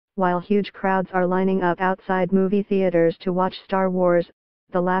While huge crowds are lining up outside movie theaters to watch Star Wars: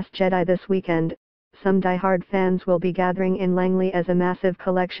 The Last Jedi this weekend, some die-hard fans will be gathering in Langley as a massive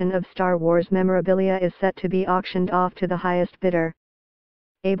collection of Star Wars memorabilia is set to be auctioned off to the highest bidder.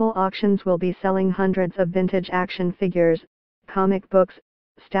 Able Auctions will be selling hundreds of vintage action figures, comic books,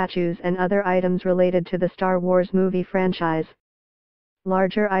 statues and other items related to the Star Wars movie franchise.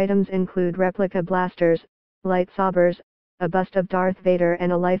 Larger items include replica blasters, lightsabers, a bust of Darth Vader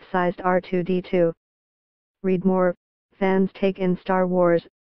and a life-sized R2-D2. Read more: fans take in Star Wars: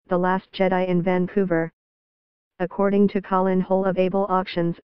 The Last Jedi in Vancouver. According to Colin Hull of Able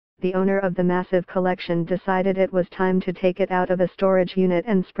Auctions, the owner of the massive collection decided it was time to take it out of a storage unit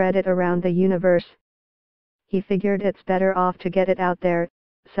and spread it around the universe. He figured it's better off to get it out there,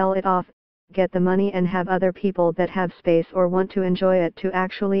 sell it off, get the money and have other people that have space or want to enjoy it to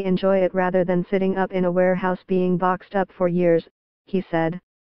actually enjoy it rather than sitting up in a warehouse being boxed up for years, he said.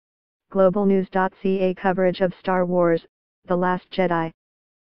 GlobalNews.ca coverage of Star Wars: The Last Jedi.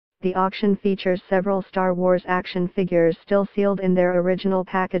 The auction features several Star Wars action figures still sealed in their original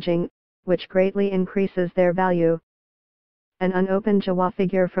packaging, which greatly increases their value. An unopened Jawa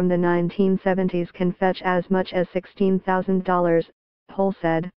figure from the 1970s can fetch as much as $16,000, Hull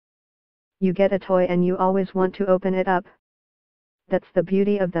said. You get a toy and you always want to open it up. That's the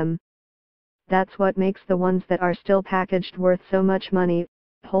beauty of them. That's what makes the ones that are still packaged worth so much money,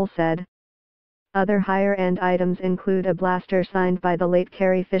 Hull said. Other higher-end items include a blaster signed by the late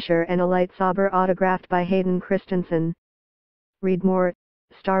Carrie Fisher and a lightsaber autographed by Hayden Christensen. Read more: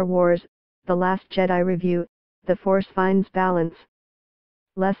 Star Wars: The Last Jedi review, The Force finds balance.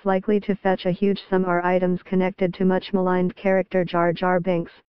 Less likely to fetch a huge sum are items connected to much-maligned character Jar Jar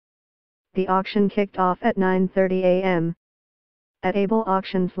Binks. The auction kicked off at 9:30 a.m. at Able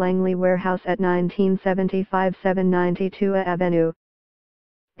Auctions Langley Warehouse at 1975 792 A Avenue.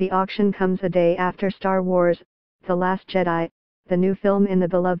 The auction comes a day after Star Wars: The Last Jedi, the new film in the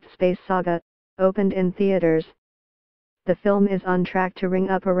beloved space saga, opened in theaters. The film is on track to ring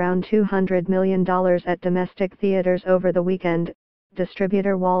up around $200 million at domestic theaters over the weekend,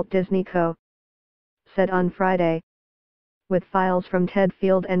 distributor Walt Disney Co. said on Friday. With files from Ted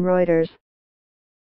Field and Reuters.